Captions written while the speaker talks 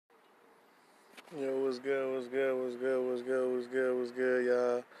Yo, what's good, what's good, what's good, what's good, what's good, what's good,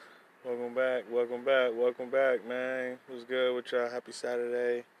 y'all? Welcome back, man. What's good with y'all? Happy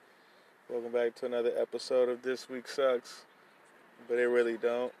Saturday. Welcome back to another episode of This Week Sucks, but it really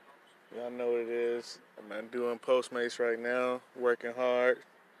don't. Y'all know what it is. I'm doing Postmates right now, working hard,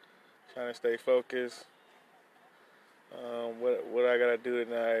 trying to stay focused. What I gotta do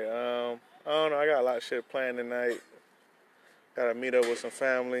tonight? I don't know. I got a lot of shit planned tonight. Gotta meet up with some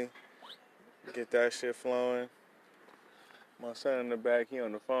family, get that shit flowing. My son in the back, he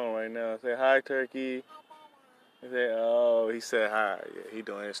on the phone right now. Say hi, Turkey. He said hi. Yeah, he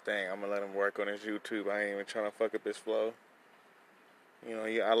doing his thing. I'm gonna let him work on his YouTube. I ain't even trying to fuck up his flow.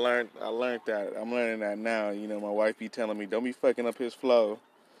 I learned that. I'm learning that now. My wife be telling me, don't be fucking up his flow.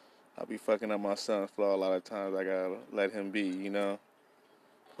 I'll be fucking up my son's flow a lot of times. I gotta let him be.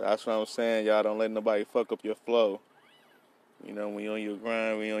 That's what I'm saying. Y'all don't let nobody fuck up your flow. When you on your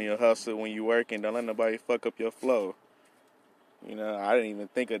grind, when you on your hustle, when you working, don't let nobody fuck up your flow. I didn't even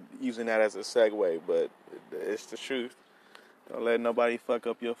think of using that as a segue, but it's the truth. Don't let nobody fuck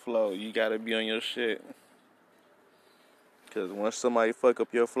up your flow. You gotta be on your shit. Because once somebody fuck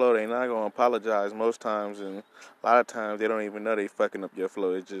up your flow, they not gonna apologize most times, and a lot of times they don't even know they fucking up your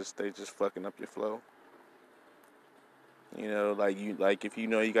flow. They just fucking up your flow. Like if you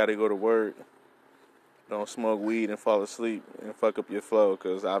gotta go to work, don't smoke weed and fall asleep and fuck up your flow.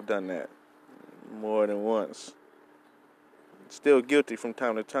 Because I've done that more than once. Still guilty from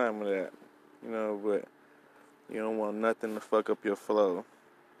time to time of that, but you don't want nothing to fuck up your flow.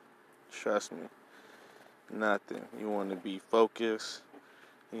 Trust me. Nothing. You want to be focused.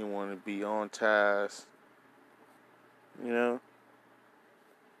 You want to be on task. Because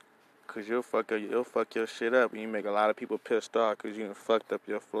you'll fuck your shit up. And you make a lot of people pissed off because you done fucked up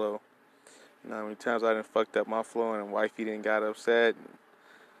your flow. You know how many times I done fucked up my flow and wifey didn't got upset.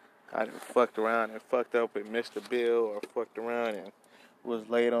 I done fucked around and fucked up and missed a bill, or fucked around and was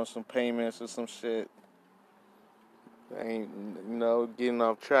late on some payments or some shit. I ain't, getting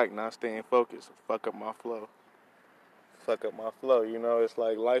off track, not staying focused. Fuck up my flow. It's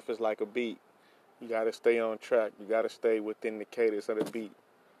like life is like a beat. You gotta stay on track. You gotta stay within the cadence of the beat.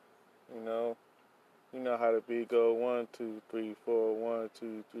 You know, you know how the beat go. 1, 2, 3, 4. 1,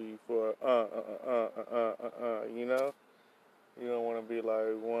 2, 3, 4. You know, you don't want to be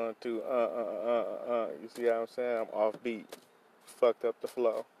like 1, 2. You see how I'm saying? I'm off beat. Fucked up the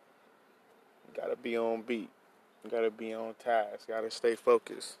flow. You gotta be on beat. You gotta be on task. You gotta stay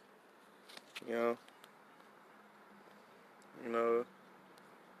focused. You know. You know.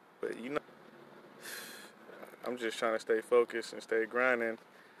 But I'm just trying to stay focused and stay grinding.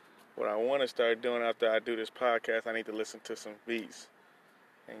 What I want to start doing after I do this podcast, I need to listen to some beats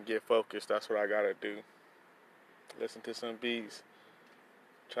and get focused. That's what I gotta do. Listen to some beats.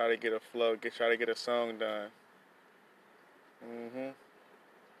 Try to get a flow. Try to get a song done.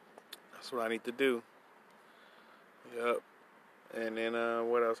 That's what I need to do. Yep. And then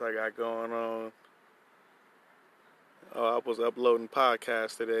what else I got going on? Oh, I was uploading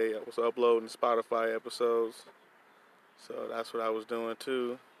podcasts today. I was uploading Spotify episodes. So that's what I was doing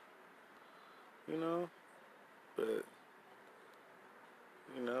too. But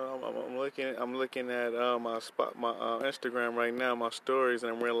I'm looking at my Instagram right now, my stories,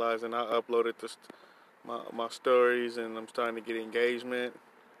 and I'm realizing I uploaded my stories, and I'm starting to get engagement.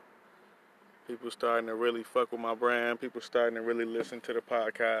 People starting to really fuck with my brand. People starting to really listen to the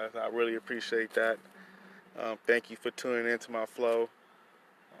podcast. I really appreciate that. Thank you for tuning into my flow.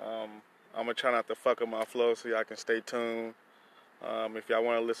 I'm gonna try not to fuck up my flow so y'all can stay tuned. If y'all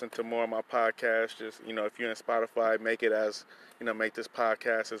want to listen to more of my podcasts, just, if you're in Spotify, make this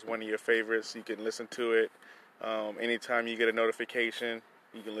podcast as one of your favorites. You can listen to it. Anytime you get a notification,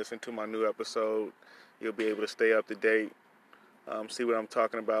 you can listen to my new episode. You'll be able to stay up to date, see what I'm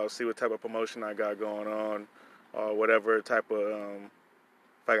talking about, see what type of promotion I got going on, or whatever type of,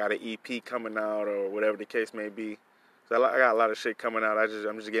 if I got an EP coming out or whatever the case may be. So I got a lot of shit coming out.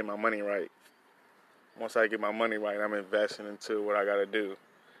 I'm just getting my money right. Once I get my money right, I'm investing into what I gotta do.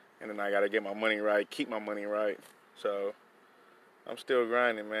 And then I gotta get my money right, keep my money right. So I'm still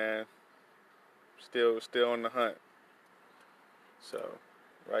grinding, man. Still on the hunt. So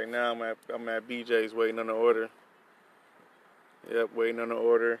right now I'm at BJ's waiting on the order. Yep, waiting on the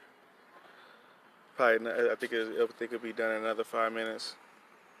order. Probably I think it'll be done in another 5 minutes.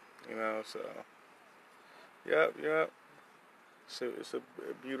 So yep. So it's a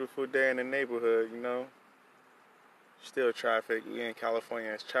beautiful day in the neighborhood. Still traffic. We in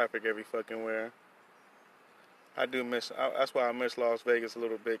California, it's traffic every fucking where. That's why I miss Las Vegas a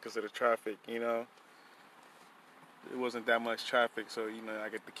little bit, because of the traffic, it wasn't that much traffic, so I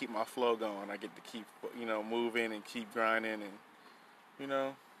get to keep my flow going. I get to keep moving and keep grinding, and you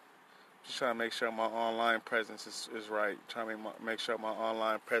know just trying to make sure my online presence is right. Trying to make sure my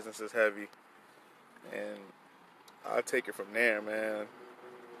online presence is heavy, and I'll take it from there, man.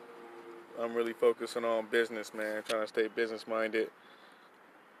 I'm really focusing on business, man. Trying to stay business minded,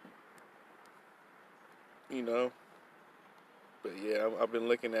 you know. But yeah, I've been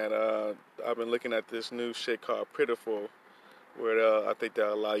looking at this new shit called Pitiful, where I think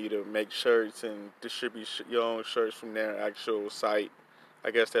they'll allow you to make shirts and distribute your own shirts from their actual site. I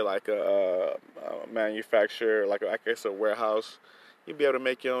guess they're like a manufacturer, like I guess a warehouse. You'll be able to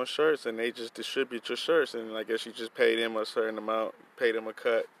make your own shirts, and they just distribute your shirts, and I guess you just pay them a certain amount, pay them a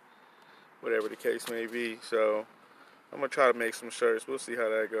cut, whatever the case may be. So I'm gonna try to make some shirts. We'll see how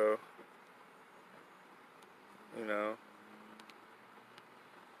that go. You know.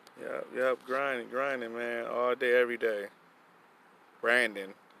 Yep, grinding, man, all day, every day.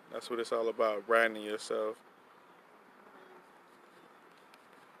 Branding. That's what it's all about, branding yourself.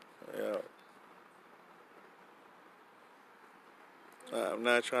 Yeah. I'm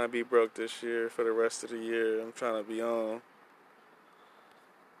not trying to be broke this year for the rest of the year. I'm trying to be on.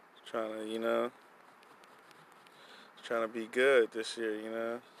 Trying to, trying to be good this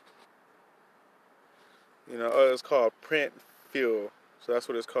year, it's called Print Fuel. So that's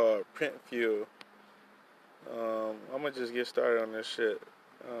what it's called, Print Fuel. I'm going to just get started on this shit.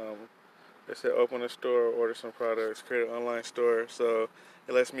 They said open a store, order some products, create an online store. So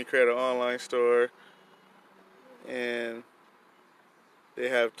it lets me create an online store, and they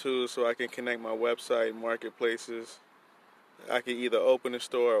have tools so I can connect my website, marketplaces. I can either open a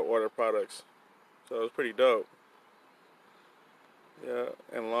store or order products. So it's pretty dope. Yeah,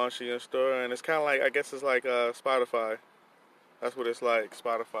 and launching your store. And it's kind of like, I guess it's like Spotify. That's what it's like,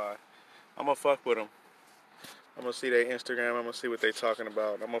 Spotify. I'm going to fuck with them. I'm going to see their Instagram. I'm going to see what they talking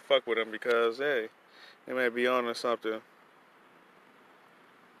about. I'm going to fuck with them because, hey, they may be on to something.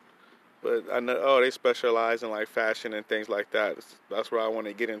 But I know, they specialize in like fashion and things like that. That's where I want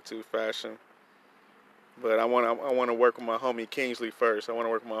to get into, fashion. But I want to work with my homie Kingsley first. I want to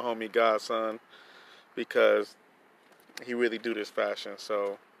work with my homie Godson because he really do this fashion.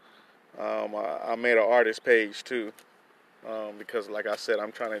 So I made an artist page too because, like I said,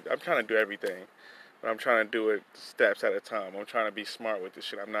 I'm trying to do everything, but I'm trying to do it steps at a time. I'm trying to be smart with this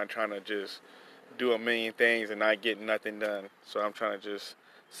shit. I'm not trying to just do a million things and not get nothing done. So I'm trying to just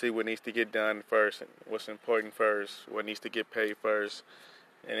see what needs to get done first, what's important first, what needs to get paid first,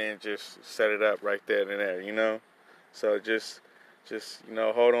 and then just set it up right there and there, So just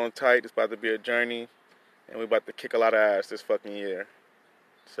hold on tight. It's about to be a journey, and we're about to kick a lot of ass this fucking year.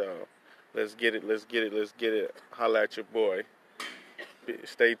 So let's get it. Holla at your boy.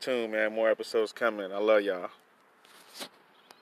 Stay tuned, man. More episodes coming. I love y'all.